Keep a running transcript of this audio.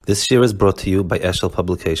This year is brought to you by Eshel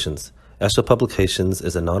Publications. Eshel Publications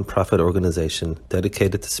is a non-profit organization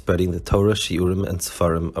dedicated to spreading the Torah, Shiurim, and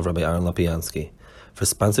Sefarim of Rabbi Aaron Lopiansky. For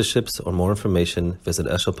sponsorships or more information, visit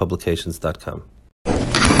eshelpublications.com.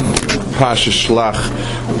 Pasha Shelach,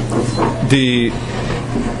 the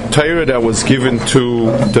Torah that was given to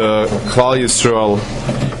the Klal Yisrael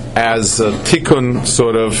as a tikkun,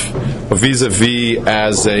 sort of vis-a-vis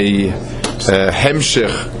as a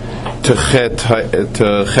hemshech to Chet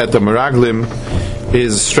HaMeraglim,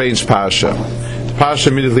 is a strange Pasha. The Pasha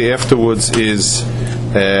immediately afterwards is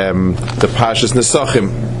the Pasha's Nesachim.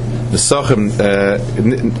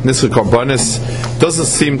 Nisra Korbanis doesn't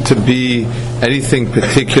seem to be anything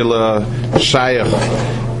particular Shayach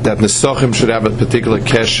that Nesachim should have a particular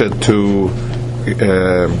kesher to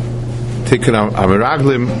Tikkun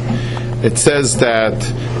HaMeraglim. It says that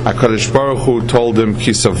HaKadosh Baruch Hu told him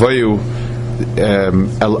Kisavayu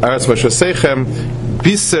El Eretz Mashasechem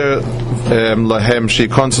Biser Lahem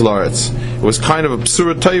Shikon Eretz. It was kind of a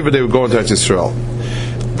psura taiva they were going to Eretz Yisrael.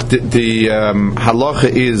 The halacha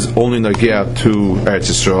is only nagea to Eretz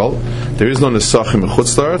Yisrael. There is no nesachim in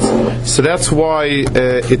Chutz La'aretz, so that's why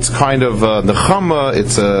it's kind of nechama. It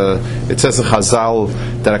says in Chazal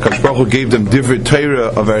that HaKadosh Baruch Hu gave them divrei Torah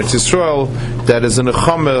of Eretz Yisrael that is a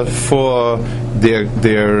nechama for their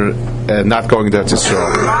not going to Eretz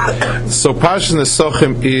Yisrael. So Parshas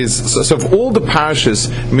Nesachim is so of all the parshas.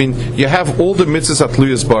 I mean, you have all the mitzvahs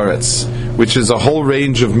atluyas baretz, which is a whole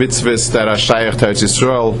range of mitzvahs that are shayach to Eretz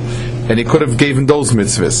Yisrael, and he could have given those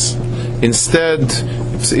mitzvahs. Instead,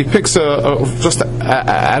 he picks just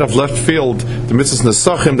out of left field the mitzvahs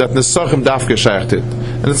Nesachim that Nesachim dafke shayach it,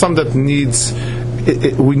 and it's something that needs.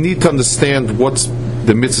 We need to understand what's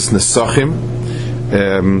the mitzvahs Nesachim.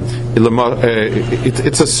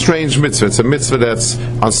 It's a strange mitzvah. It's a mitzvah that's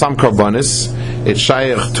on some karbanis. It's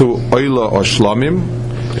shayach to oila or shlamim.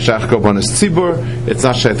 It's shayach karbanis tzibur. It's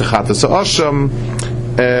not shayach to chatas or asham.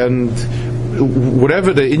 And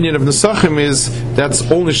whatever the inyan of nesachim is, that's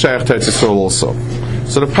only shayach to Eretz Yisrael also.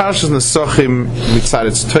 So the parasha nesachim mitzad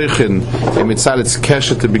its teichin and mitzad its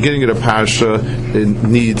kesh at the beginning of the parasha, it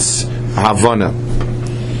needs havana.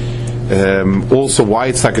 Also, why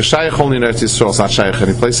it's like a shaykh only in Eretz Yisrael, it's not shaykh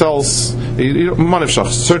any place else.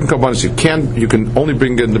 Certain korbanos you can only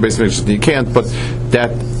bring in the base mixture, you can't. But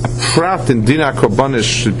that prat in dinar korbanos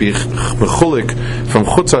should be mechulik from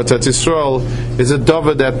chutzar to Eretz Yisrael is a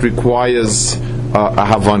davar that requires a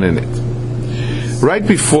havan in it. Right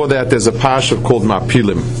before that, there's a parasha called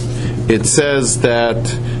Mapilim. It says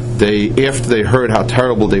that after they heard how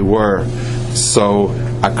terrible they were, so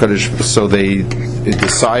they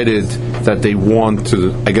decided that they want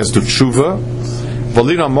to, I guess, do tshuva.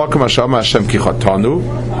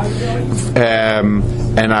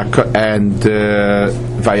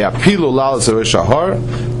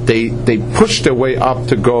 They pushed their way up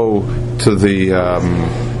to go to the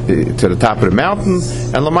top of the mountain,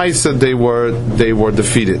 and Lamaisa they were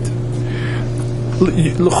defeated.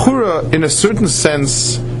 L'chura, in a certain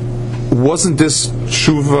sense, wasn't this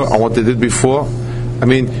tshuva on what they did before? I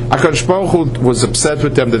mean, HaKadosh Baruch Hu was upset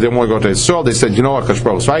with them that they didn't want to go to Israel. They said, HaKadosh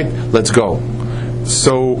Baruch Hu's right, let's go.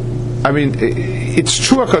 So, I mean, it's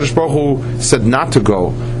true HaKadosh Baruch Hu said not to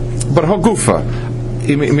go, but Hagufa.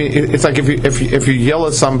 I mean, it's like if you yell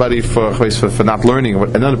at somebody for not learning,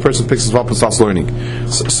 and then the person picks us up and starts learning.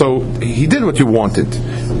 So he did what you wanted.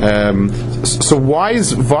 So why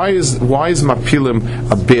is Mapilim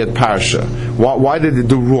a bad parasha? Why did it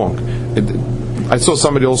do wrong? I saw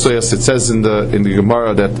somebody also asked. It says in the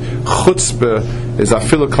Gemara that chutzpah is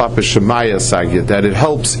afilu klape shemaya sagya, that it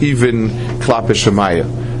helps even klape shemaya.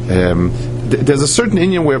 There's a certain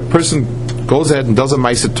inyan where a person goes ahead and does a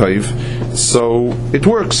ma'aseh toiv, so it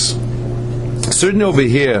works. Certainly over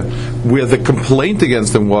here, where the complaint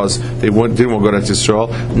against them was they didn't want to go to Yisrael.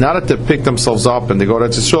 Now that they picked themselves up and they go to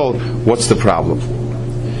Yisrael, what's the problem?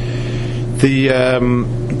 The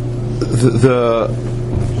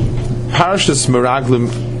Parashas Meraglim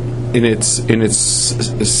in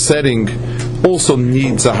its setting also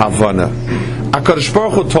needs a Havana. HaKadosh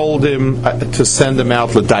Baruch Hu told him to send him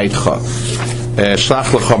out l'daitcha.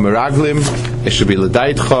 Shlach lecha Meraglim. It should be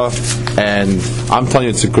l'daitcha, and I'm telling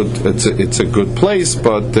you it's a good place,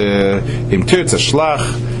 but im tirtza shlach,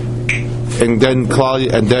 and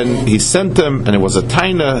then he sent them, and it was a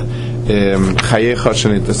taina chayecha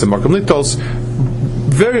shenitas makom litos.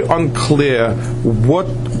 Very unclear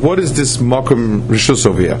what is this makom rishus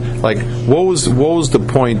over here. Like what was the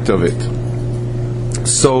point of it?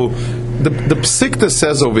 So the Psikta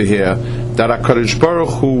says over here that HaKadosh Baruch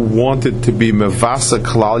Hu wanted to be mevasa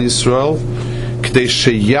Klal Yisrael k'dei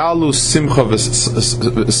sheyalu simcha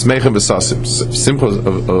v'smeichem v'sasim, simcha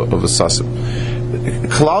of v'sasim.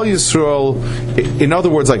 Klal Yisrael, in other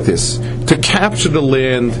words, like this: to capture the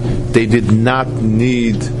land, they did not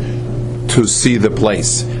need to see the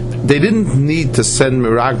place. They didn't need to send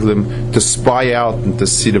Miraglim to spy out and to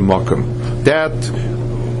see the Makom. That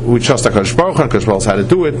we trust HaKadosh Baruch Hu, HaKadosh Baruch Hu had to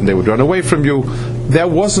do it, and they would run away from you.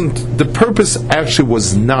 That wasn't the purpose. Actually,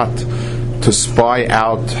 was not to spy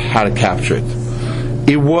out how to capture it.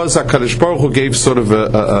 It was HaKadosh Baruch Hu gave sort of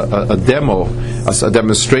a demo, a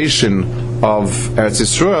demonstration of Eretz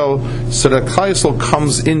Yisrael, so that Klal Yisrael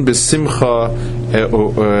comes in besimcha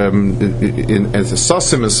in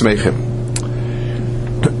sasim and smeichim.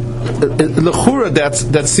 L'chura,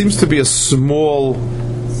 that seems to be a small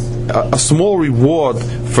reward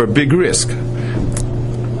for a big risk.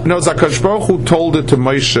 You know, HaKadosh Baruch Hu told it to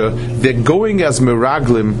Moshe that going as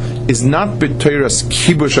Miraglim is not b'teiras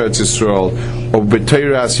kibush Eretz Yisrael or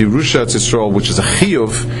b'teiras Yerusha Eretz Yisrael, which is a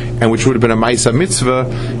chiyuv and which would have been a ma'isa mitzvah.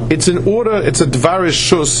 It's a dvar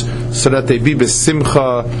shus so that they be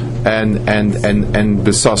besimcha and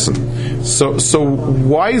besasen. So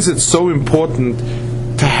why is it so important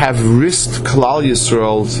to have risked Klal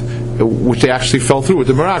Yisrael, which they actually fell through with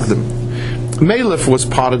the Miraglim? Melech was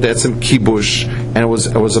part of that some kibush, and it was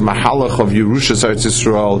a mahalach of Yerusha Eretz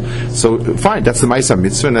Yisrael. So fine, that's the Ma'isa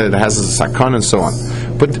Mitzvah, and it has a sakon and so on.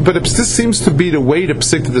 But this seems to be the way the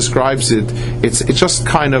Psikta describes it. It's just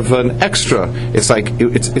kind of an extra. It's like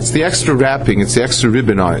it's the extra wrapping, it's the extra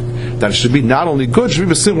ribbon on it. That it should be not only good, it should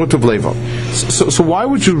be similar to Vlevo. So why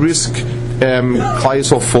would you risk Klal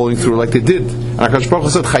Yisrael falling through like they did? And HaKadosh Baruch Hu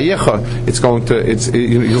said, Chayecha,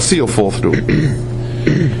 you'll see you'll fall through.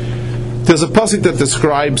 There's a pasuk that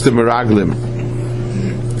describes the Miraglim.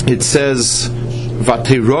 It says,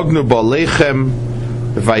 "Vatirognu ba'alechem,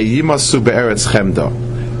 vayimasu be'eretz chemda."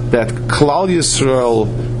 That Klal Yisrael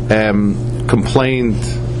complained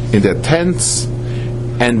in their tents,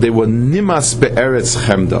 and they were nimas be'eretz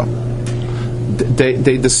chemda.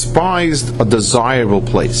 They despised a desirable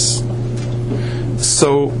place.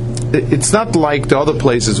 So it's not like the other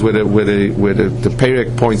places where the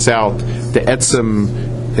Perek points out the etzem.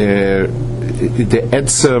 The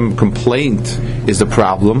etzem complaint is the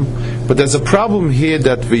problem, but there's a problem here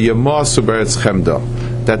that v'yamasu be'eretz chemda,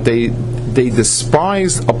 that they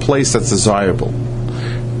despised a place that's desirable.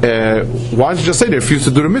 Why don't you just say they refused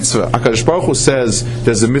to do the mitzvah? HaKadosh Baruch Hu says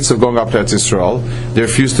there's a mitzvah going up to Eretz Yisrael. They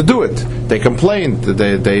refused to do it. They complained.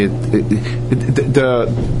 They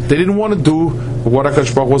didn't want to do what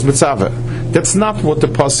HaKadosh Baruch Hu was mitzvah. That's not what the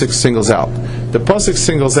pasuk singles out. The pasuk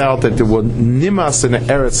singles out that there were nimas in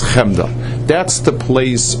Eretz Chemda. That's the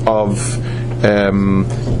place of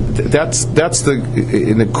that's the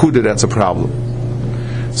in the kuda. That's a problem.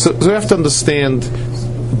 So we have to understand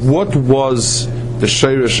what was the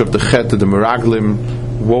shirish of the chet of the Miraglim.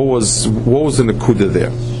 What was in the kuda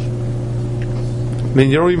there? I mean,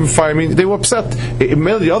 you don't even find. I mean, they were upset.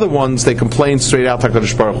 The other ones, they complained straight out to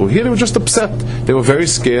HaKadosh Baruch Hu. Here, they were just upset. They were very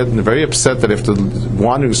scared and very upset that after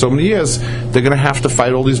wandering so many years, they're going to have to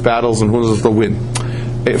fight all these battles and who knows if they'll win.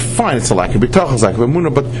 Fine, it's a lack of bitachon, it's a lack of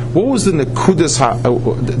emunah, but what was the nekudas,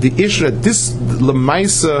 the issue that this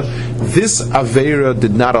lemaisa, this avera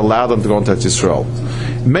did not allow them to go into Yisrael?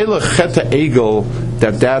 Melech cheta egel,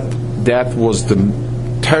 that was the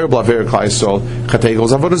terrible avera Klal Yisrael. Cheta egel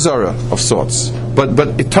was avodah zarah of sorts, but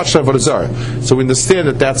it touched avodah zarah. So we understand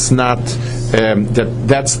that that's not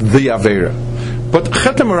that's the avera. But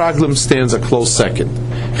Chet HaMeraglim stands a close second.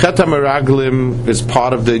 Chet HaMeraglim is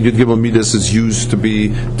part of the Yud Gimel Midas, is used to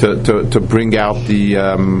bring out the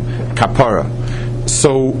kapara.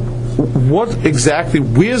 So what exactly?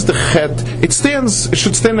 Where's the chet? It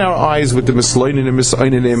should stand in our eyes with the misloinim and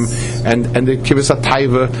misoinim and the kibbutz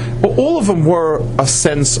hatayva. But all of them were a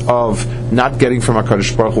sense of not getting from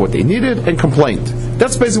HaKadosh Baruch Hu what they needed and complaint.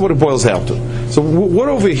 That's basically what it boils down to. So what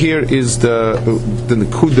over here is the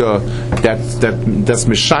nekuda that's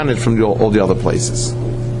mishaned from all the other places.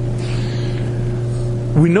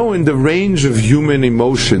 We know in the range of human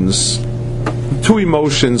emotions, two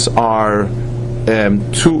emotions are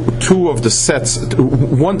two of the sets.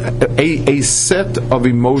 A set of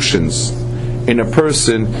emotions in a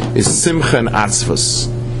person is simcha and atzvas,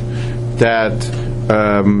 that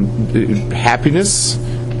happiness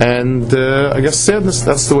and I guess sadness.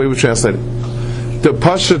 That's the way we translate it. The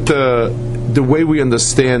pashat, the way we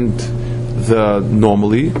understand the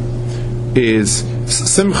normally is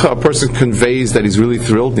simcha. A person conveys that he's really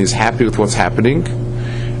thrilled and he's happy with what's happening.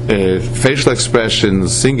 Facial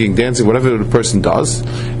expressions, singing, dancing, whatever the person does.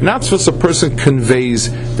 And that's what a person conveys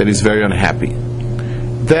that he's very unhappy.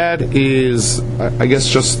 that is, I guess,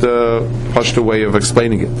 just a Pashto way of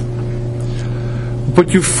explaining it.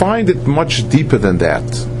 But you find it much deeper than that.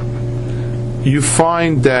 You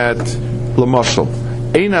find that, l'mashal,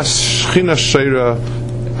 Eina shchina sheira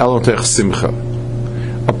elotech simcha.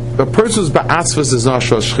 A person's ba'atzvus is not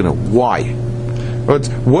shchina. Why? But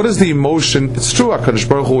what is the emotion? It's true, HaKadosh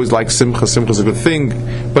Baruch Hu always likes simcha. Simcha is a good thing.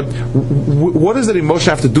 But what does that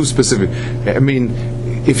emotion have to do specific? I mean,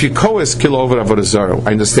 if you koes kill over avodah zarah,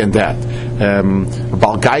 I understand that.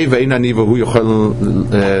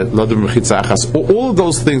 All of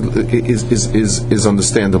those things is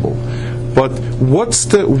understandable. But what's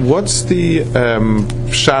the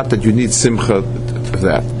shot that you need simcha for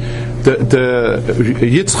that? The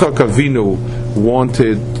Yitzchak Avinu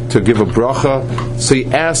wanted to give a bracha, so he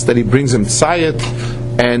asked that he brings him tzayit,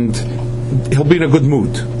 and he'll be in a good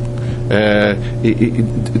mood.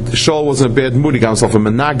 Shaul was in a bad mood. He got himself a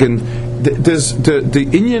menagin. There's the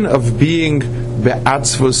inyan of being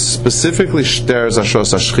be'atzvus, specifically shters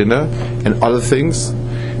ashos ashchina and other things,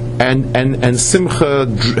 and simcha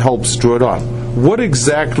helps draw it on. What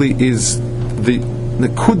exactly is the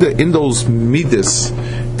nekuda in those midas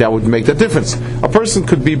that would make that difference? A person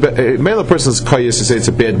could be a male person's koyes to say it's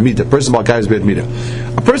a bad midah. A person balgai is bad midah.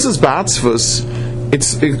 A person's ba'atzvus,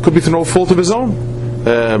 it could be through no fault of his own.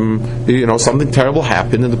 Something terrible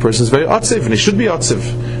happened and the person is very atziv, and he should be atziv.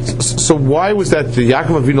 So why was that the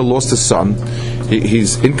Yaakov Avinu lost his son?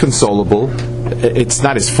 He's inconsolable. It's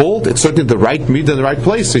not his fault. It's certainly the right midah in the right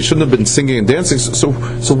place. He shouldn't have been singing and dancing. So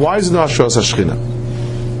why is it not Ashras Hashchina?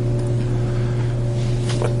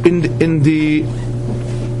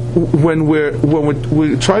 When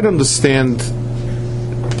we try to understand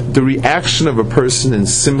the reaction of a person in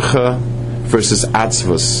simcha versus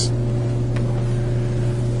atzvus,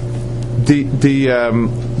 the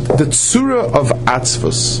tzura of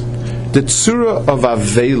atzvus, the tzura of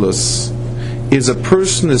avelus, is a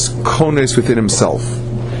person is kones within himself.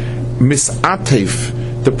 Misatef,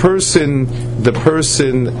 the person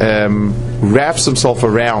wraps himself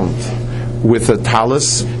around with a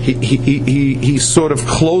talis. He sort of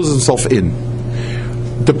closes himself in.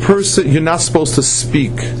 The person, you're not supposed to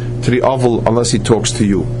speak to the avel unless he talks to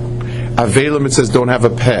you. Avelim, it says, don't have a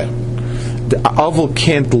peh. The avel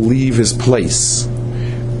can't leave his place.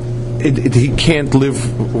 He can't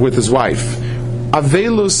live with his wife.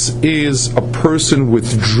 Avelus is a person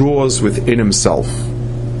withdraws within himself.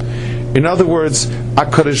 In other words,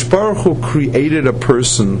 HaKadosh Baruch Hu created a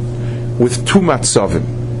person with two matzavim.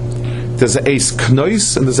 There's an eis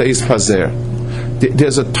knois and there's an eis pazer.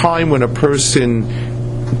 There's a time when a person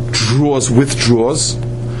withdraws,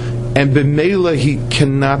 and b'meila he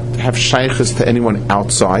cannot have shaykhs to anyone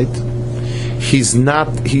outside. He's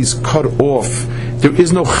cut off. There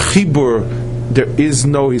is no chibur, there is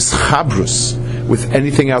no hischabrus with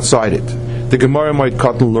anything outside it. The Gemara Moed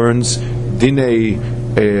Katan learns dinei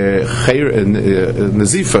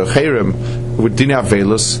nazifa cherem with dinei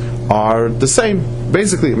avelus are the same.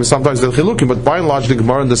 Basically, sometimes they're chilukim, but by and large, the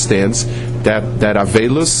Gemara understands that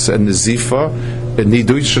avelus and nazifa and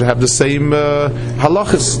nidui should have the same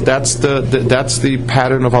halachas. That's the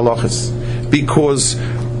pattern of halachas, because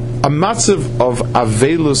a matzav of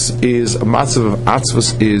avelus is a matzav of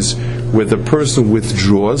atzvus is where the person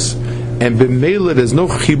withdraws, and b'meila there's no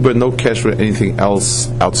chibur, no kesh with anything else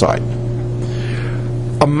outside.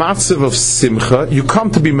 A matzav of simcha, you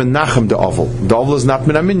come to be menachem the oval. The oval is not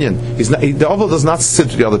minaminyan. The oval does not sit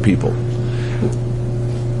with the other people.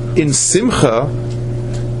 In simcha,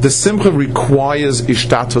 the simcha requires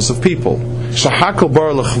ishtatus of people. Shahakal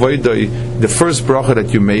bar l'chvoidai, the first bracha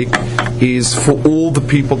that you make is for all the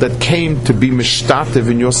people that came to be mishtatev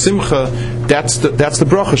in your simcha. That's the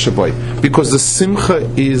bracha shabai, because the simcha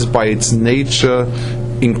is by its nature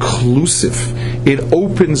inclusive. It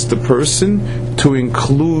opens the person to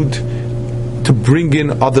include, to bring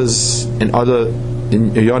in others and other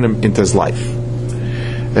yonim into his life.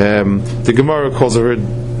 The Gemara calls, I heard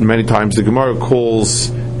many times, the Gemara calls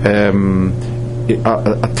a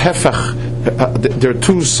tefach. There are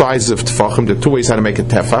two sizes of tefachim. There are two ways how to make a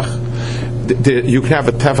tefach. You can have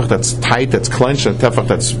a tefach that's tight, that's clenched, and a tefach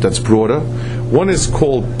that's broader. One is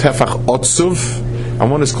called tefach otzuv, and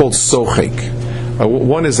one is called sochek.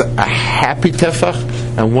 One is a happy tefach,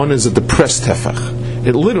 and one is a depressed tefach.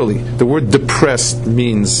 It literally, the word depressed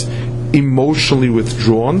means emotionally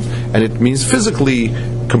withdrawn, and it means physically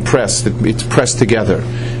compressed. It's pressed together.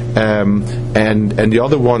 And the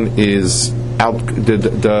other one is out.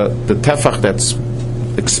 The tefach that's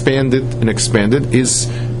expanded is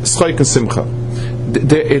schayk and simcha.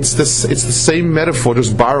 It's the same metaphor,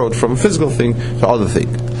 just borrowed from a physical thing to other thing.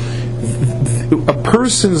 a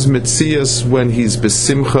person's metzias when he's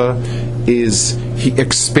besimcha is he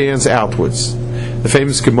expands outwards. The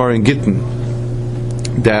famous Gemara in Gittin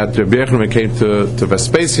that Rabbi Yochanan came to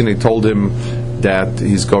Vespasian, he told him that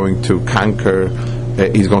he's going to conquer,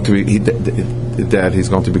 that he's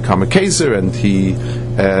going to become a Kaiser, and he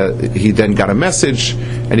then got a message,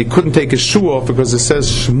 and he couldn't take his shoe off because it says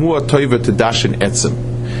Shmua Toiva Tedashin Etzem.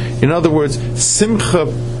 In other words, Simcha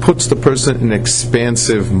puts the person in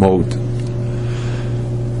expansive mode.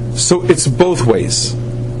 So it's both ways.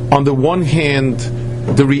 On the one hand,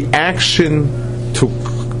 the reaction to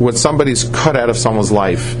when somebody's cut out of someone's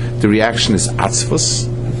life, the reaction is atzvus.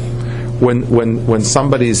 When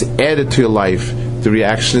somebody is added to your life, the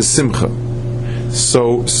reaction is simcha.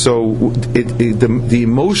 So the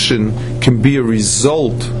emotion can be a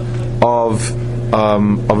result of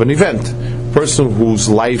an event. Person whose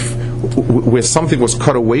life, where something was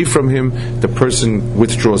cut away from him, the person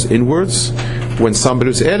withdraws inwards. When somebody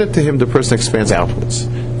is added to him, the person expands outwards.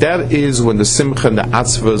 That is when the simcha and the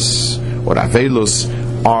atzvus or avelus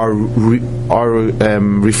are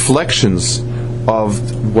reflections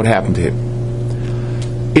of what happened to him.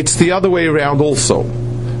 It's the other way around also.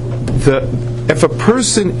 If a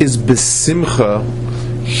person is besimcha,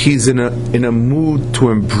 he's in a mood to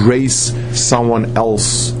embrace someone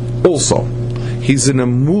else also. He's in a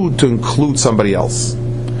mood to include somebody else.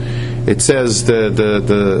 It says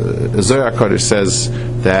the Zohar Kodesh says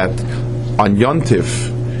that on Yontif,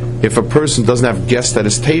 if a person doesn't have guests at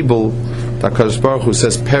his table, the HaKadosh Baruch Hu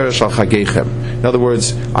says Perish al Chageichem. In other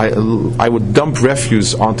words, I would dump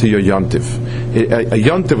refuse onto your Yontif. A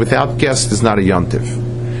Yontif without guests is not a Yontif.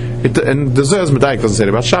 And the Zohar's Medayik doesn't say it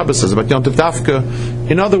about Shabbos, it says about Yontif Dafka.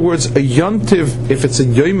 In other words, a Yontif, if it's a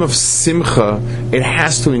Yom of Simcha, it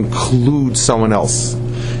has to include someone else.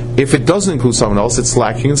 If it doesn't include someone else, it's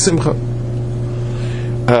lacking in Simcha.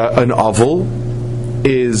 An Aval,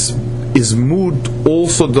 his mood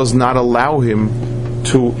also does not allow him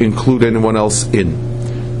to include anyone else in,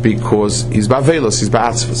 because he's Ba'avelos, he's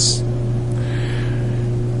Ba'atzvus.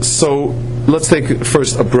 So, let's take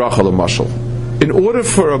first a bracha l'mashal. In order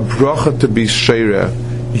for a bracha to be sheira,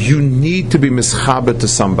 you need to be mischaber to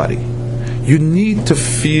somebody. You need to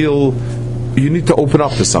open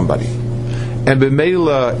up to somebody. And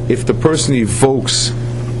b'meila, if the person evokes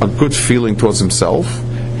a good feeling towards himself,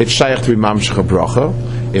 it's shaykh to be mamshech a bracha.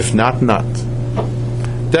 If not, not.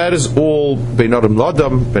 That is all bein adam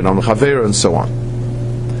l'adam, bein adam l'chaver, and so on.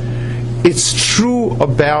 It's true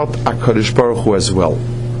about HaKadosh Baruch Hu as well.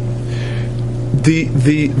 The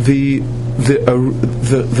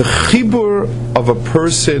chibur of a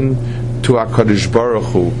person to HaKadosh Baruch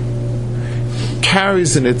Hu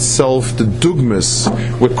carries in itself the dugmas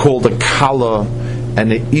we call the kala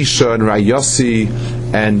and the isha and rayasi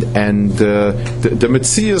and the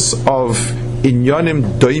metzias of inyanim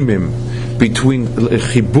doimim between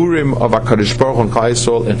chiburim of HaKadosh Baruch Hu and Klal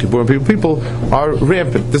Yisrael and chiburim people are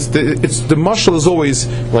rampant. The mashal is always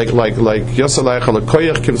like Yosaleich al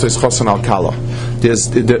koyach kim tzais chosan al kala. There's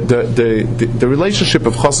the relationship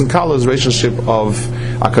of chosan kala is the relationship of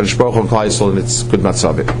HaKadosh Baruch Hu and Klal Yisrael, and it's good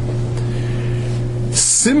matzavit.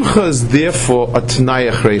 Simcha is therefore a t'nai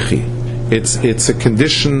achreichi. It's a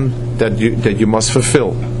condition that you must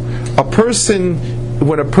fulfill.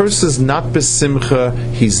 When a person is not besimcha,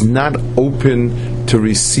 he's not open to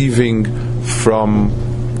receiving from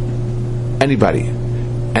anybody,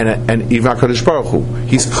 and even HaKadosh Baruch Hu,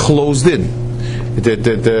 he's closed in.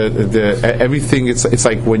 Everything it's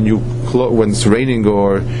like when it's raining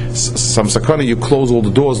or some sakana, you close all the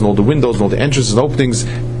doors and all the windows and all the entrances and openings.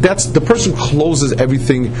 That's the person closes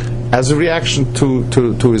everything as a reaction to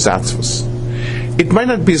his atzvus. It might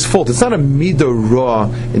not be his fault. It's not a midah ra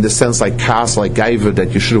in the sense like kas, like gaiva,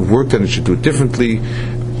 that you should have worked on it, you should do it differently.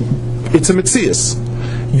 It's a metzias.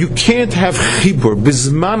 You can't have chibur.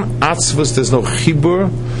 Bizman atzvus, there's no chibur,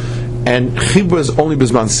 and chibur is only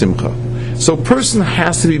bizman simcha. So a person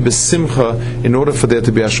has to be besimcha in order for there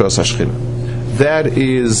to be Ashras Hashchina. That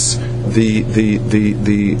is the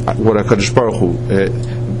what HaKadosh Baruch Hu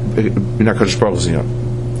in HaKadosh Baruch Hu.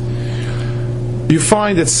 You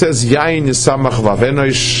find it says Yain Yisamach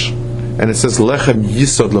Vavenosh, and it says Lechem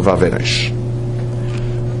Yisod Levavenosh.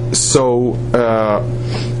 So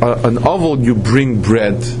an oval, you bring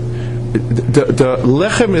bread. The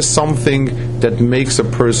lechem is something that makes a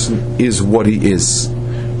person is what he is.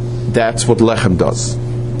 That's what lechem does.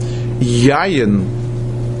 Yayin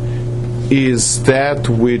is that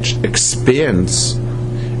which expands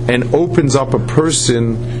and opens up a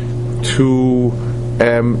person to.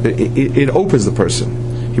 It opens the person.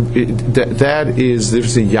 That is the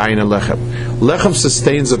difference in yayin and lechem. Lechem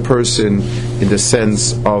sustains a person in the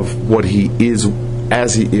sense of what he is,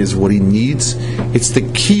 as he is, what he needs. It's the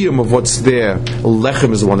kiyum of what's there.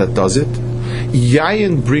 Lechem is the one that does it.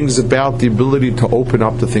 Yayin brings about the ability to open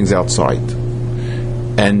up the things outside.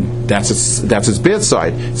 And that's its bad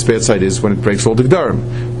side. Its bad side is when it breaks all the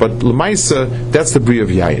Gdarim. But L'maisa, that's the bri of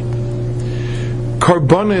Yayin.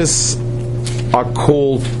 Karbanis are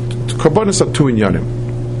two inyanim.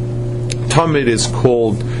 Tamid is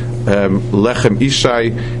called lechem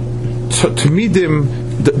ishai. Tamidim,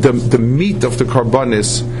 the meat of the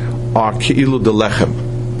karbanis are keilu de lechem.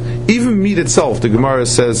 Even meat itself, the Gemara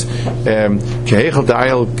says, kehechel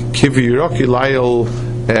da'ayel kivi yiroki layel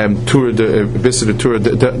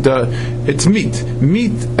it's meat.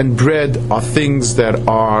 Meat and bread are things that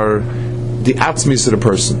are the atzmis of the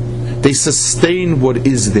person. They sustain what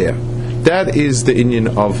is there. That is the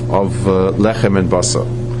inyan of lechem and basa.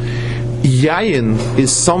 Yayin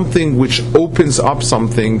is something which opens up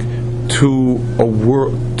something to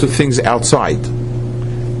things outside.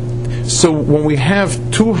 So when we have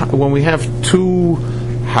two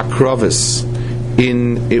hakravis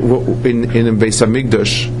in Beis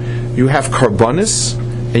Hamikdash, you have karbanis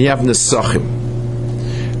and you have nesachim.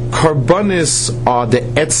 Karbanis are the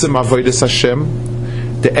etzem avodas Hashem,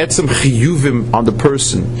 the etzem chiyuvim on the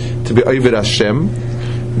person to be oved Hashem.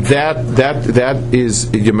 That is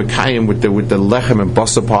yemekayim with the lechem and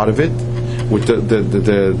basa part of it, with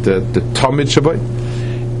the tamid shabbat.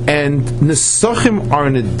 And nesachim are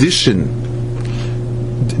an addition.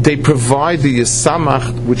 They provide the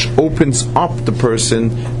yisamach which opens up the person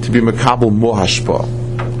to be makabel mohashpa.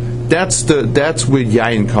 That's where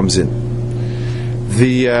yayin comes in.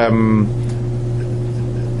 The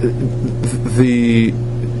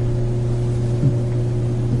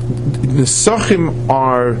nesachim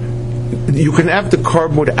are, you can have the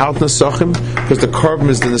carbon without nesachim because the carbon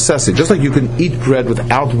is the necessity. Just like you can eat bread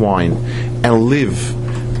without wine and live,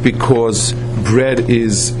 because bread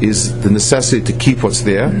is the necessity to keep what's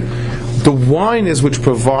there. The wine is which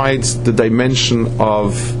provides the dimension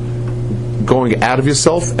of going out of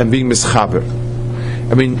yourself and being mischaber.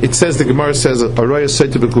 I mean, it says, the Gemara says,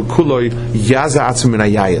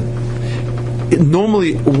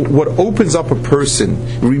 normally what opens up a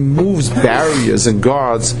person, removes barriers and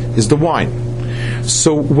guards, is the wine.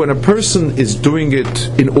 So when a person is doing it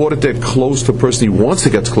in order to get close to a person he wants to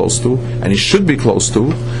get close to, and he should be close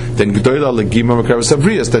to, then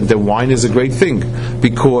the wine is a great thing,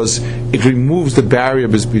 because it removes the barrier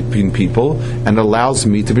between people and allows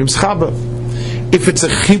me to be mschaber. If it's a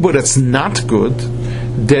chibur that's not good,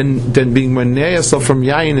 then being maneh yourself from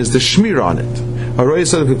yayin is the shmir on it.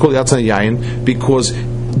 Because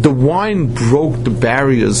the wine broke the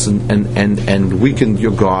barriers and weakened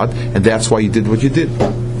your guard, and that's why you did what you did.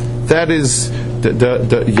 That is the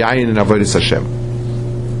yayin and avodas Hashem.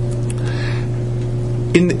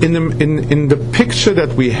 In the picture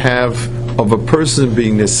that we have of a person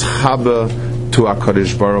being nischaber to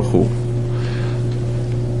HaKadosh Baruch Hu,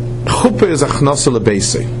 chuppah is achnasa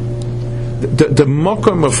lebeisei. The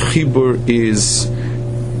makom of chibur is,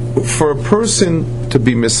 for a person to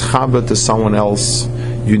be mischaber to someone else,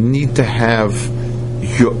 you need to have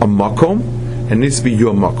a makom, and it needs to be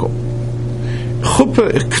your makom.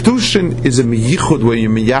 Chuppah, kedushin is a miyichud where you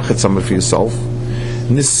miyachet someone for yourself.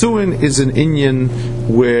 Nisuin is an inyan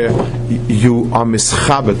where you are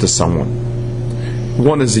mischaber to someone.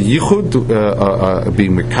 One is a yichud,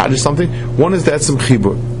 being mekadosh something. One is the etzem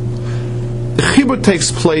chibur. The chibur takes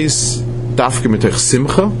place dafke mitech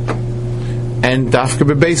simcha and dafke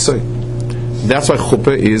bebeisai. That's why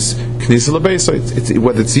chuppah is knisa lebeisai.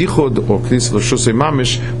 Whether it's yichud or knisa l'shusay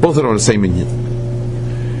mamish, both are on the same inyan.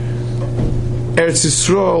 Eretz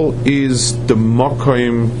Yisrael is the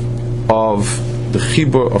makom of the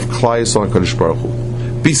chibur of Klal Yisrael and Kadosh Baruch Hu.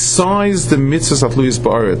 Besides the mitzvahs atluyos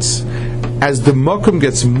ba'aretz, as the makom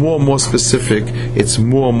gets more and more specific, it's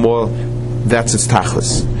more and more, that's its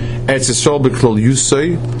tachlis. Eretz Yisrael b'klal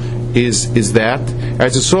yusay is that.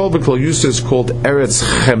 Eretz Yisrael b'klal yusay is called Eretz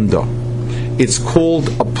Chemda. It's called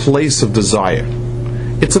a place of desire.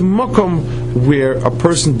 It's a makom where a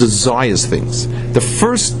person desires things. The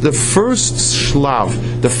first shlav,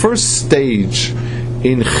 the first stage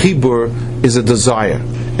in chibur is a desire.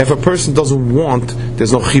 If a person doesn't want,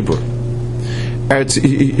 there's no chibur.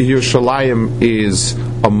 Yerushalayim is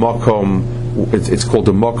a makom. It's called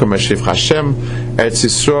the makom Hashem Hashem. Eretz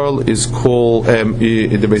Yisrael is called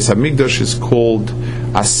the Beis Hamikdash is called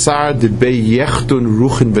Asar de Beyechtun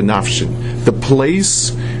Ruchin Benafshin, the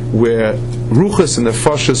place where ruchas and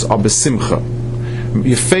nefashos are besimcha.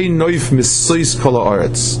 Yefei noif misois kol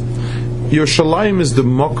haaretz. Yerushalayim is the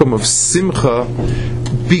makom of simcha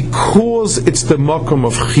because it's the makom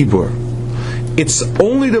of chibur. It's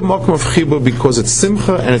only the makom of chibur because it's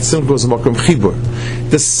simcha, and it's simcha because it's the makom of chibur.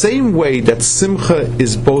 The same way that simcha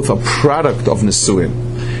is both a product of nesuin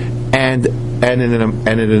and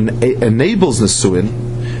it enables nesuin,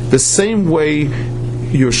 the same way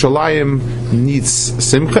Yerushalayim needs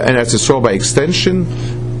simcha, and Eretz Yisrael by extension,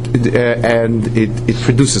 and it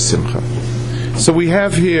produces simcha. So we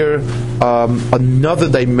have here another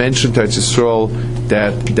dimension to Eretz Yisrael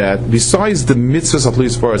that besides the mitzvahs, at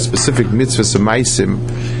least for a specific mitzvahs and maisim,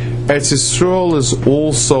 Eretz Yisrael is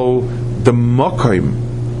also the makom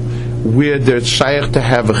where they're shaykh to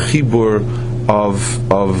have a chibur of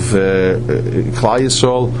Klal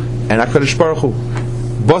Yisrael and HaKadosh Baruch Hu.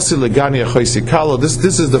 This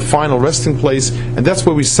is the final resting place, and that's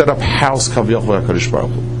where we set up house Kaviyach HaKadosh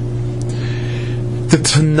Baruch Hu. The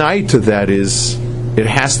tanai to that is it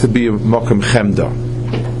has to be a makom chemda.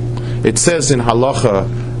 It says in halacha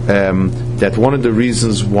that one of the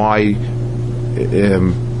reasons why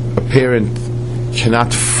a parent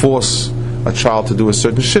cannot force a child to do a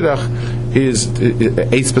certain shidduch is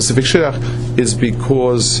a specific shidduch is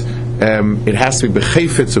because it has to be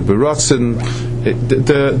bechayfetz or beratzin.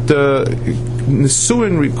 The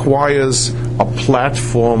Nisuin requires a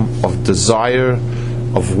platform of desire,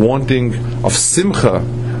 of wanting, of simcha,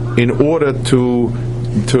 in order to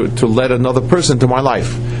let another person into my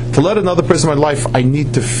life. To let another person into my life, I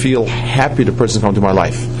need to feel happy the person come to my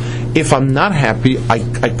life. If I'm not happy, I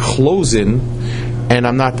close in, and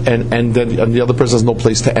I'm not, and then the other person has no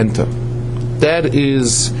place to enter. That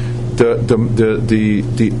is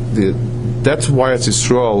that's why it's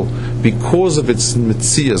Yisrael, because of its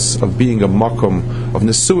mitzias of being a makom of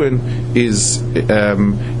nesuin,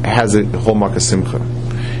 has a hallmark of simcha.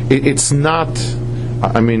 It's not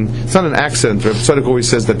an accent. Reb Tzadok always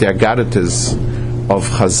says that the agaditas of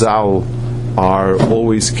Chazal are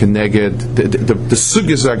always connected. The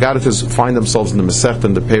sugyas of agaditas find themselves in the Masechta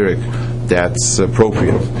and the Perek that's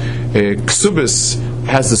appropriate. Ksubis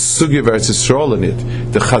has the sugya of Eretz Yisrael in it.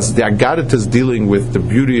 The agaditas dealing with the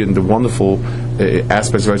beauty and the wonderful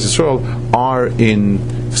aspects of Eretz Yisrael are in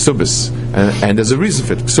Ksubis, and there's a reason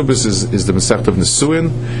for it. Ksubis is the Masechta of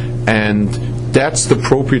Nesuin, and that's the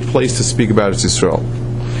appropriate place to speak about Eretz Yisrael.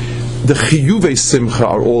 The chiyuvei simcha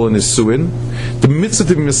are all in Nesuin. The mitzvah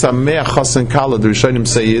to be misameach chasen kala, the Rishonim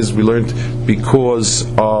say, is we learned because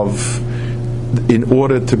of, in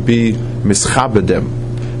order to be mischabedem,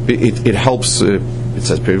 it helps. It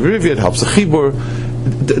says perivivia, it helps the chibur.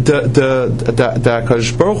 The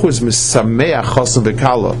HaKadosh Baruch Hu is misameach chasen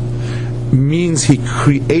v'kala, means he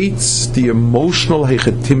creates the emotional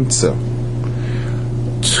hechetimtza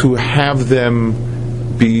to have them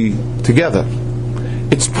be together.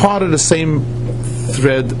 It's part of the same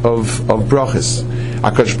thread of brachas.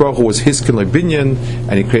 HaKadosh Baruch Hu was hiskin lebinyan,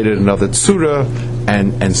 and he created another tzura,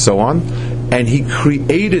 and so on, and he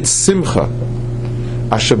created simcha.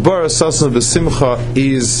 Ashabar Sasna v'Simcha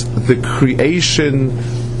is the creation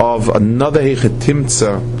of another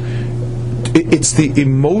hechetimtza. It's the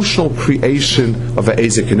emotional creation of a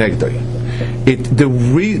Ezek Kenegdai.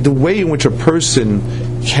 The way in which a person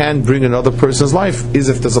can bring another person's life is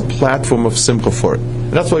if there's a platform of simcha for it.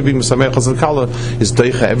 And that's why being Mesamech Chazal Kala is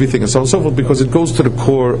Deicha everything and so on and so forth, because it goes to the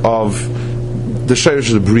core of the Shayrish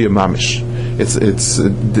of the Bria Mamish. It's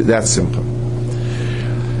that simcha.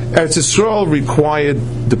 Eretz Yisrael required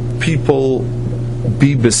the people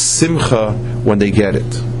be besimcha when they get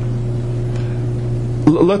it.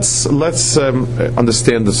 Let's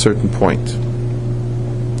understand a certain point.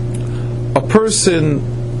 A person,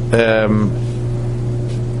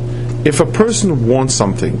 if a person wants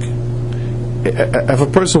something, if a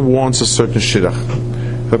person wants a certain shidduch,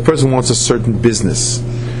 if a person wants a certain business,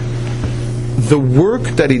 the work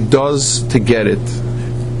that he does to get it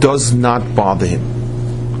does not bother him.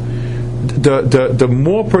 The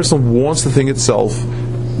more a person wants the thing itself,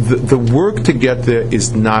 the work to get there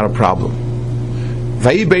is not a problem.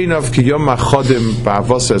 It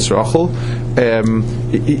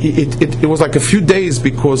was like a few days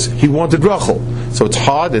because he wanted Rachel, so it's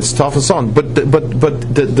hard, it's tough, and so on. But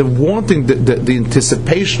the wanting, the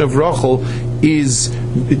anticipation of Rachel is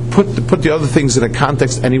put the other things in a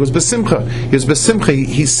context, and he was besimcha. He was besimcha.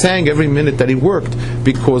 He sang every minute that he worked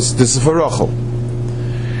because this is for Rachel.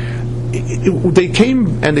 They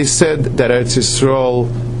came and they said that Eretz Yisrael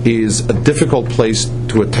is a difficult place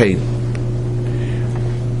to attain.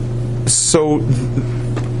 So,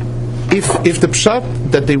 if the pshat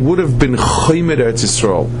that they would have been chaymed Eretz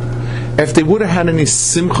Yisrael, if they would have had any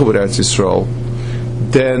simcha with Eretz Yisrael,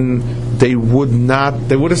 then they would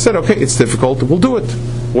have said, okay, it's difficult, we'll do it.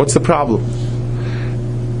 What's the problem?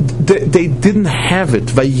 They didn't have it.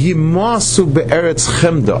 Vayimasu be'eretz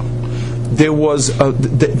chemda. There was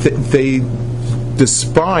they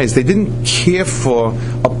despised. They didn't care for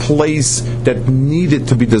a place that needed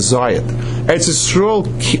to be desired. Eretz Yisrael,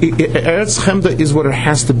 Eretz Chemda is what it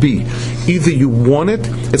has to be. Either you want it.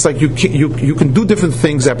 It's like you can do different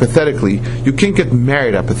things apathetically. You can't get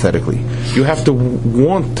married apathetically. You have to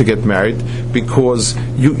want to get married because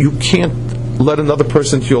you can't let another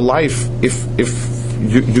person into your life if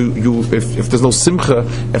there's no simcha,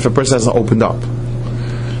 if a person hasn't opened up.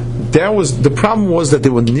 The problem was that they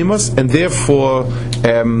were nimas, and therefore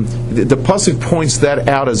the pasuk points that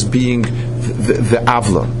out as being the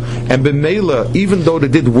avla. And b'meila, even though they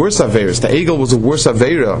did worse averas, the egel was a worse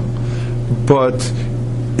avera, but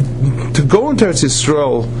to go into Eretz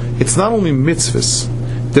Yisrael, it's not only mitzvahs.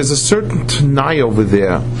 There's a certain t'nai over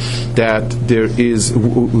there that there's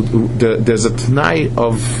a t'nai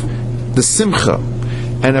of the simcha,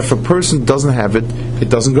 and if a person doesn't have it, it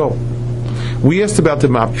doesn't go. We asked about the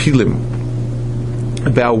ma'apilim,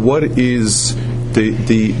 about what is the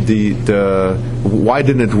why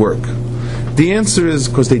didn't it work? The answer is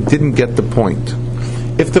because they didn't get the point.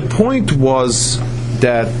 If the point was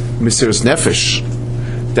that Mesiras Nefesh,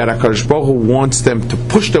 that HaKadosh Baruch Hu wants them to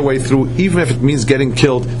push their way through, even if it means getting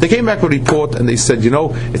killed. They came back with a report and they said,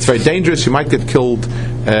 it's very dangerous. You might get killed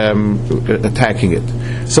attacking it.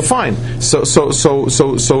 So fine. So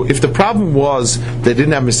if the problem was they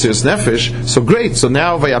didn't have Mesiras Nefesh, so great. So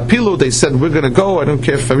now Vayapilu, they said we're going to go. I don't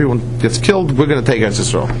care if everyone gets killed. We're going to take Eretz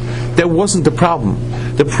Yisrael. That wasn't the problem.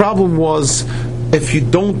 The problem was if you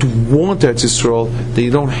don't want Eretz Yisrael, then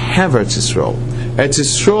you don't have Eretz Yisrael. Eretz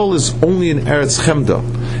Yisrael is only in Eretz Chemda.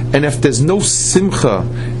 And if there's no simcha,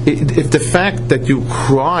 if the fact that you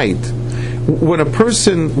cried, when a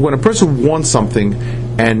person wants something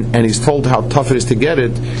and he's told how tough it is to get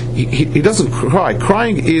it, he doesn't cry.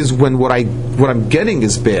 Crying is when what I'm getting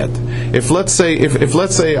is bad. If let's say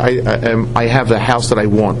I have the house that I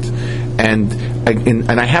want, and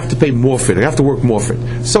I have to pay more for it, I have to work more for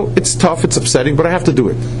it. So it's tough, it's upsetting, but I have to do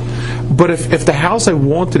it. But if the house I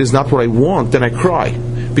wanted is not what I want, then I cry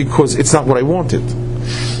because it's not what I wanted.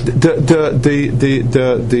 The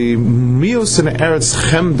mios in Eretz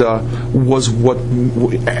Chemda was what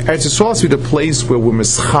Eretz Yisrael has to be the place where we're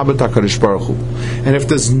meschabet HaKadosh Baruch Hu. And if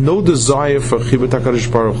there's no desire for chibet HaKadosh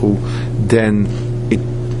Baruch Hu, then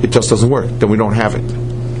it just doesn't work. Then we don't have it.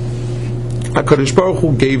 HaKadosh Baruch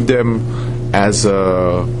Hu gave them as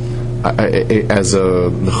a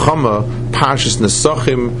nechama Parshas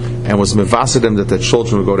Nesachim, and was mevased them that their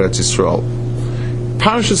children would go to Eretz Yisrael.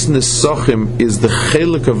 Parshas Nesachim is the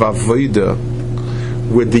chelik of Avodah,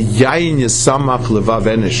 where the Yayin Yisamach Levav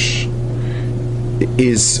Enish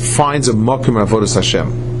finds a makom in Avodas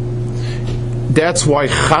Hashem. That's why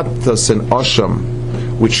Chattas and Osham,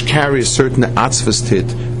 which carry a certain atzvus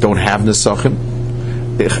tit, don't have Nesachim.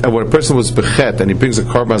 When a person was bechet and he brings a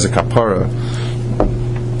korban as a kapara,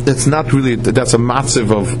 that's a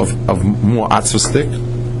matziv of more atzvustik.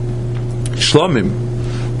 Shlomim,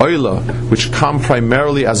 oila, which come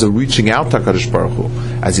primarily as a reaching out to HaKadosh Baruch Hu,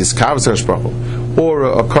 as Yiskarvus HaKadosh Baruch Hu, or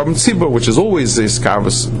a korban tzibur, which is always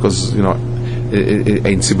Yiskarvus, because it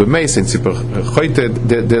ain't tzibur meis, ain't tzibur choyted.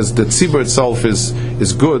 There's the tzibur itself is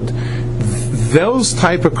good. Those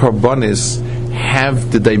type of korbanis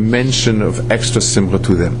have the dimension of extra simcha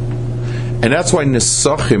to them, and that's why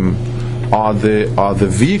nesachim are the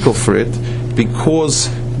vehicle for it, because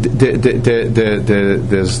there's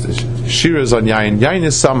shiras on yayin. Yayin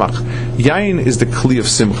is samach. Yayin is the kli of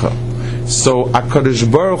simcha. So HaKadosh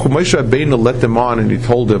Baruch Hu, Moshe Rabbeinu let them on, and he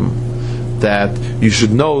told them that you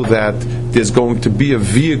should know that there's going to be a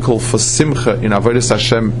vehicle for simcha in Avodas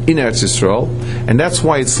Hashem in Eretz Yisrael, and that's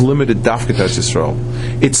why it's limited dafka to Eretz Yisrael.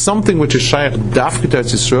 It's something which is shaykh dafka to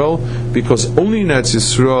Eretz Yisrael, because only in Eretz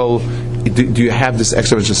Yisrael do you have this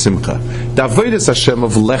extra simcha. The Avodas Hashem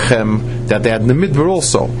of lechem that they had in the midbar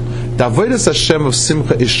also. The Avodas Hashem of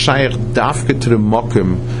simcha is shaykh dafka to the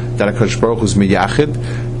makom that HaKadosh Baruch Hu is miyachid,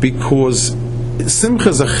 because simcha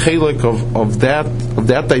is a chelik of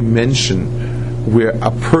that dimension where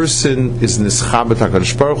a person is nischabet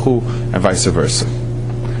HaKadosh Baruch Hu and vice versa.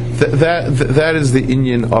 That is the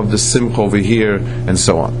inyan of the simcha over here, and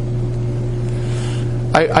so on.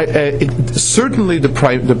 Certainly the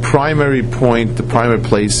primary point, the primary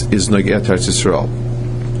place is Nogeat Eretz Yisrael.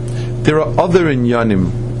 There are other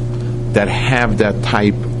inyanim that have that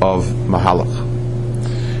type of mahalach.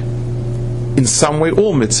 In some way,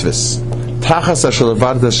 all mitzvahs. That's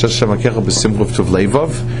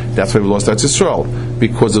why we lost Eretz Yisrael,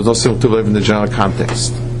 because there's no simcha lev in the general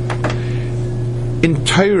context. In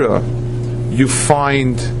Torah, you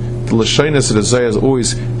find the Lashonos of the Zohar is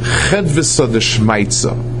always Chedvisa de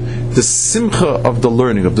Shmaitza, the simcha of the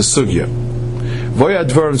learning, of the sugya.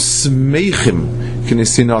 Voyadvarim smeichim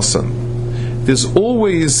kinisinasan. There's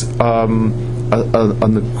always a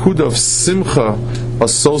nakuda of simcha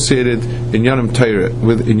associated in Yanim Torah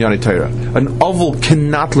with Inyani Torah. An oval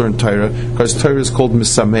cannot learn Torah because Torah is called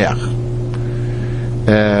misameach.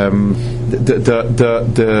 The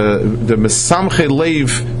mesamche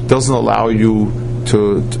leiv doesn't allow you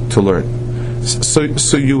to learn.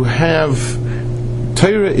 So you have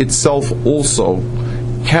Torah itself also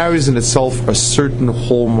carries in itself a certain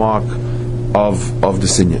hallmark of the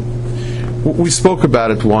sinyan. We spoke about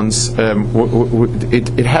it once.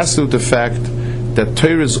 It has to do with the fact that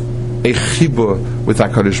Torah is a chibur with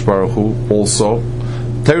HaKadosh Baruch Hu also.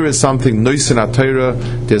 Torah is something nois in Torah.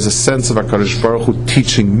 There's a sense of HaKadosh Baruch Hu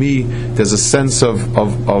teaching me. There's a sense of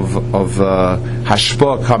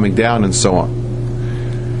hashpah coming down and so on.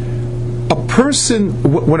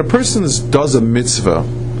 When a person does a mitzvah,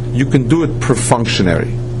 you can do it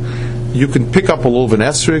perfunctionary. You can pick up a lulav and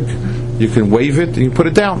esrog, you can wave it, and you put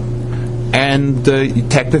it down. And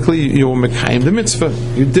technically, you're mekayim the mitzvah.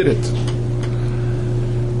 You did it.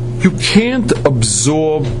 You can't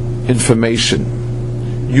absorb information.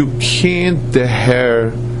 You can't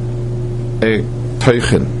deher a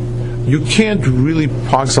teichen. You can't really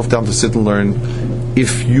park yourself down to sit and learn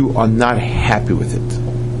if you are not happy with it.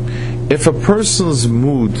 If a person's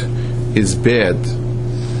mood is bad,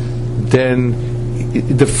 then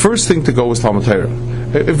the first thing to go is Talmud Torah.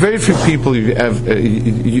 Very few people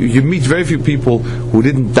you meet very few people who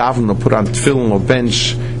didn't daven or put on tefillin or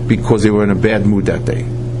bench because they were in a bad mood that day.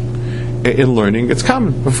 In learning, it's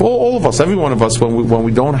common for all of us, every one of us. When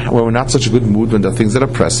we're not such a good mood, when there are things that are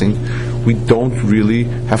pressing, we don't really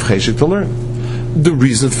have cheshek to learn. The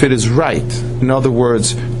reason for it is right. In other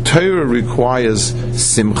words, Torah requires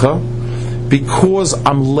simcha because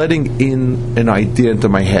I'm letting in an idea into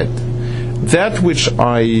my head. That which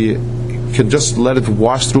I can just let it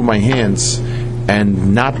wash through my hands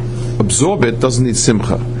and not absorb it doesn't need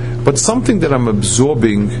simcha. But something that I'm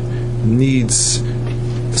absorbing needs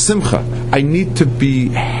simcha. I need to be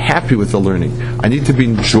happy with the learning. I need to be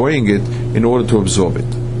enjoying it in order to absorb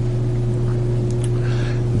it.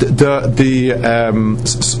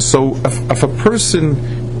 So if a person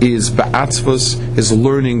is ba'atzvus, his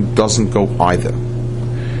learning doesn't go either.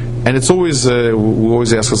 And it's always we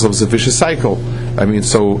always ask ourselves a vicious cycle. I mean,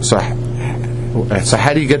 so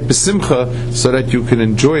how do you get besimcha so that you can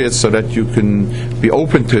enjoy it, so that you can be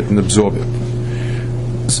open to it and absorb it?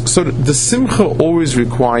 So the simcha always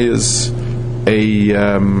requires a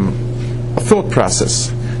thought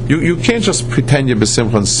process. You can't just pretend you're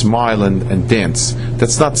besimcha and smile and dance.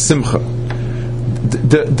 That's not simcha.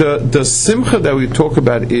 The simcha that we talk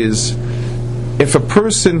about is if a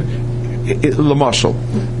person. Lamashal.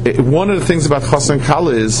 One of the things about Chas and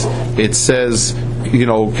Kala is it says,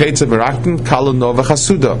 Keitza Merakten Kala Nova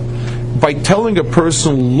Chasuda. By telling a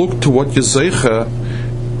person, look to what you zeicha,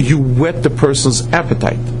 you whet the person's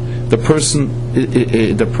appetite. The person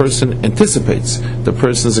anticipates. The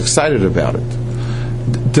person is excited about it.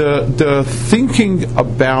 The thinking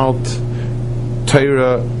about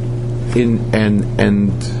Torah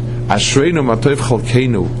and Ashreinu Matov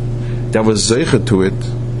Chalkeinu that was zeicha to it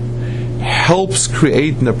helps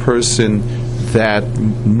create in a person that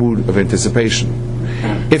mood of anticipation.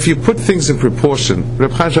 If you put things in proportion,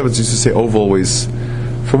 Reb Chaim Shabbos used to say always,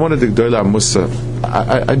 from one of the Gdola Musa,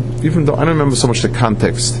 even though I don't remember so much the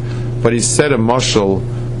context, but he said a mashal,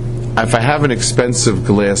 if I have an expensive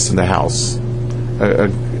glass in the house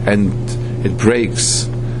and it breaks,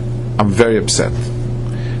 I'm very upset.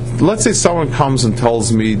 Let's say someone comes and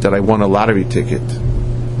tells me that I won a lottery ticket.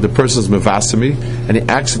 The person's mevasimi, and he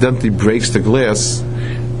accidentally breaks the glass.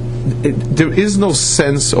 There is no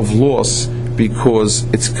sense of loss because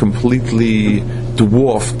it's completely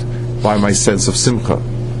dwarfed by my sense of simcha.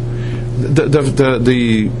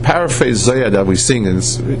 The paraphrase Zohar that we sing, and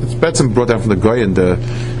it's better brought down from the Goyen, the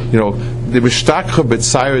Mishtakha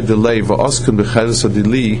B'Tzayir Delay V'Oskun B'Chedes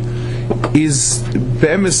Adili is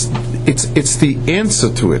it's the answer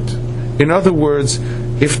to it. In other words,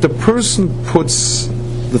 if the person puts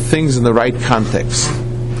the things in the right context,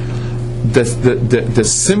 the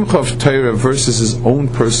simcha of Torah versus his own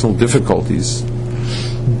personal difficulties,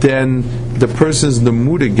 then the person is in the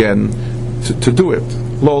mood again to do it.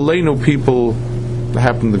 Lo Aleinu, people, that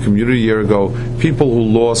happened in the community a year ago, people who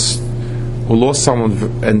lost someone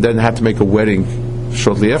and then had to make a wedding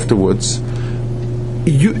shortly afterwards,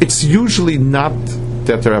 it's usually not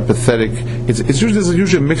that they're apathetic. There's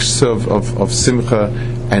usually a mixture of simcha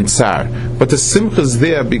and tsar. But the simcha is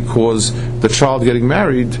there because the child getting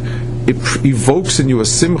married, it evokes in you a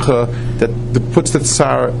simcha that puts the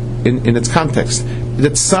tsar in its context. The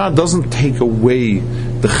tsar doesn't take away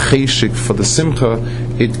the cheshik for the simcha.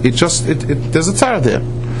 There's a tsar there.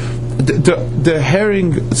 The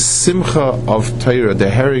herring simcha of Torah, the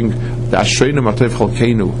Ashreinu Matov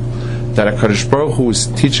Chalkeinu, that HaKadosh Baruch Hu is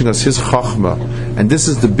teaching us His Chachma, and this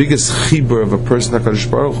is the biggest chibur of a person, HaKadosh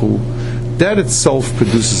Baruch Hu, that itself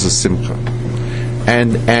produces a simcha.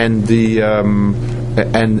 And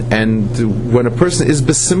when a person is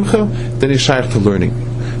besimcha, then he's shaykh to learning.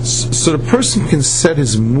 So the person can set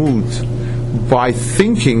his mood by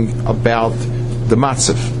thinking about the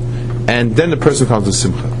matzav, and then the person comes to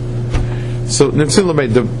simcha. So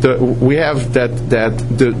we have that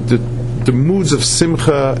the moods of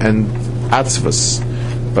simcha and atzvas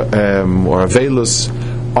or avelus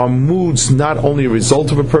are moods not only a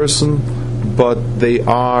result of a person, but they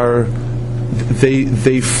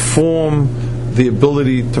form the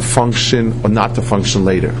ability to function or not to function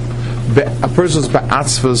later. A person who's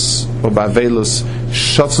ba'atzvas or ba'avelus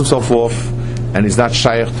shuts himself off and he's not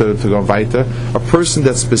shaykh to go weiter. A person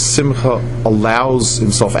that's besimcha allows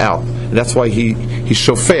himself out. And that's why he's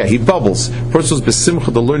shofeh, he bubbles. A person who's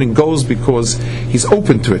besimcha, the learning goes because he's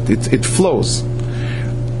open to it. It flows.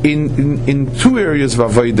 In two areas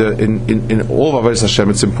of avodah, in all of avodas Hashem,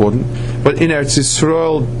 it's important. But in Eretz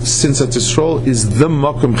Yisrael, since Eretz Yisrael is the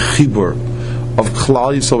makom chibur of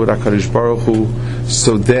Klal Yisrael with HaKadosh Baruch Hu,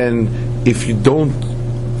 so then if you don't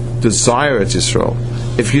desire Eretz Yisrael,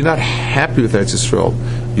 if you're not happy with Eretz Yisrael,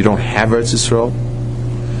 you don't have Eretz Yisrael.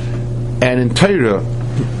 And in Torah,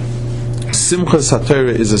 Simchas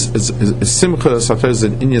HaTorah is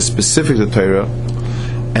an inyan specific to Torah,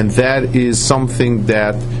 and that is something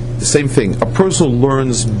that the same thing. A person who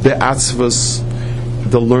learns be'atzvas,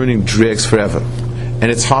 the learning drags forever, and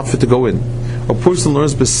it's hard for it to go in. A person who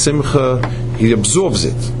learns be'simcha, he absorbs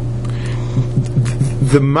it.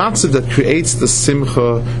 The matzav that creates the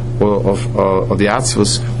simcha or the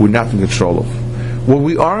atzvus, we're not in control of. What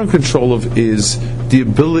we are in control of is the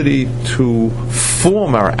ability to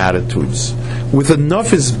form our attitudes. With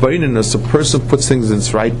enough isbaininus, a person puts things in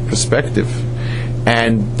its right perspective,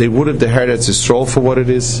 and they would have heard Eretz Yisrael for what it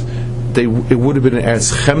is. It would have been an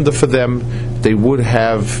Eretz Chemda for them. They would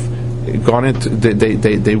have gone into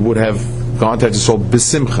they would have gone to Eretz Yisrael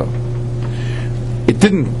b'simcha. It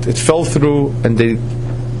didn't. It fell through, and they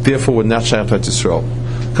therefore were not shaykh to Eretz Yisrael.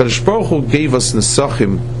 Kadosh Baruch Hu gave us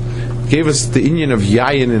nesachim, gave us the inyan of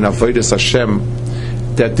yayin in avodas Hashem,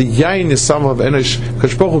 that the yayin is some of enosh.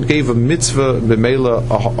 Kadosh Baruch Hu gave a mitzvah b'meila,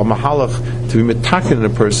 a mahalach, to be metaken in a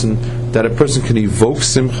person, that a person can evoke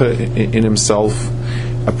simcha in himself.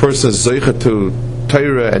 A person is zeicha to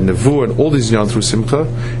Torah and nevuah and all these yan through simcha,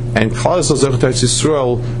 and Klal Yisrael zeicha to Eretz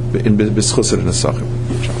Yisrael in b'schus and nesachim.